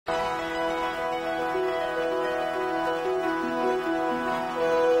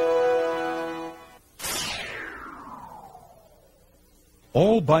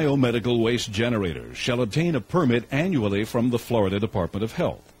All biomedical waste generators shall obtain a permit annually from the Florida Department of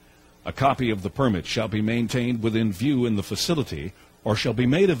Health. A copy of the permit shall be maintained within view in the facility or shall be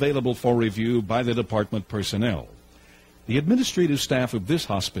made available for review by the department personnel. The administrative staff of this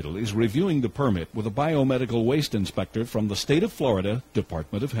hospital is reviewing the permit with a biomedical waste inspector from the State of Florida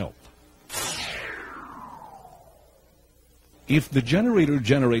Department of Health. If the generator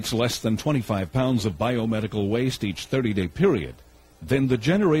generates less than 25 pounds of biomedical waste each 30-day period, then the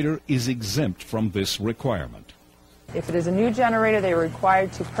generator is exempt from this requirement. If it is a new generator, they are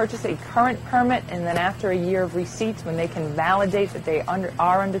required to purchase a current permit, and then after a year of receipts, when they can validate that they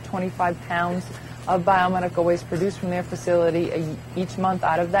are under 25 pounds of biomedical waste produced from their facility each month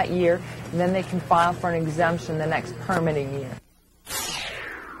out of that year, then they can file for an exemption the next permitting year.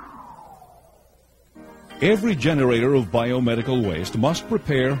 Every generator of biomedical waste must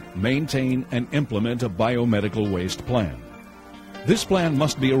prepare, maintain, and implement a biomedical waste plan. This plan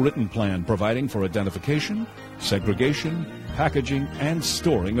must be a written plan providing for identification, segregation, packaging, and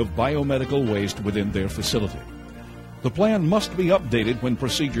storing of biomedical waste within their facility. The plan must be updated when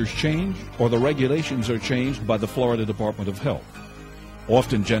procedures change or the regulations are changed by the Florida Department of Health.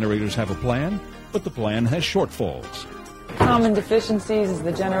 Often generators have a plan, but the plan has shortfalls. Common deficiencies is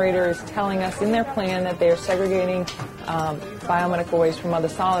the generator is telling us in their plan that they are segregating biomedical waste from other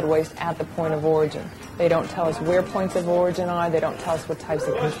solid waste at the point of origin. They don't tell us where points of origin are. They don't tell us what types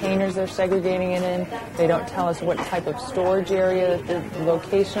of containers they're segregating it in. They don't tell us what type of storage area, the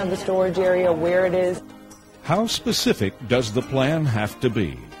location of the storage area, where it is. How specific does the plan have to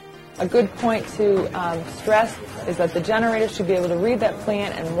be? A good point to stress is that the generator should be able to read that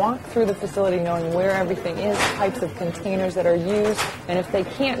plan and walk through the facility knowing where everything is, types of containers that are used, and if they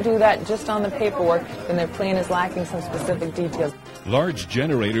can't do that just on the paperwork, then their plan is lacking some specific details. Large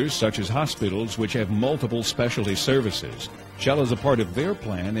generators, such as hospitals which have multiple specialty services, shall as a part of their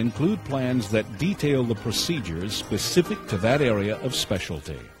plan include plans that detail the procedures specific to that area of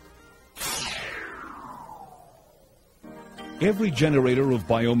specialty. Every generator of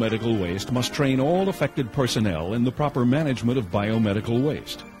biomedical waste must train all affected personnel in the proper management of biomedical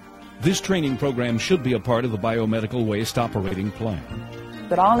waste. This training program should be a part of the biomedical waste operating plan.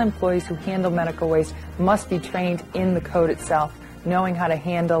 But all employees who handle medical waste must be trained in the code itself, knowing how to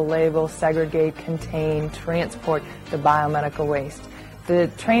handle, label, segregate, contain, transport the biomedical waste.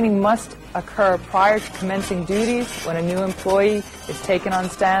 The training must occur prior to commencing duties when a new employee is taken on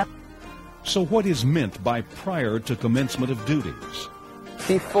staff. So what is meant by prior to commencement of duties?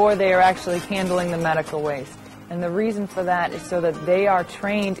 Before they are actually handling the medical waste. And the reason for that is so that they are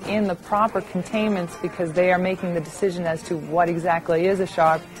trained in the proper containments, because they are making the decision as to what exactly is a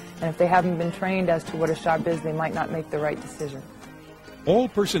sharp, and if they haven't been trained as to what a sharp is, they might not make the right decision. All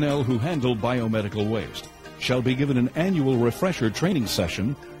personnel who handle biomedical waste shall be given an annual refresher training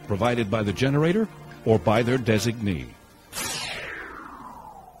session provided by the generator or by their designee.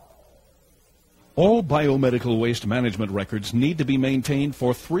 All biomedical waste management records need to be maintained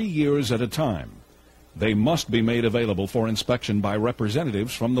for 3 years at a time. They must be made available for inspection by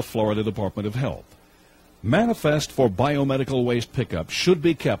representatives from the Florida Department of Health. Manifest for biomedical waste pickup should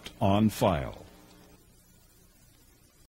be kept on file.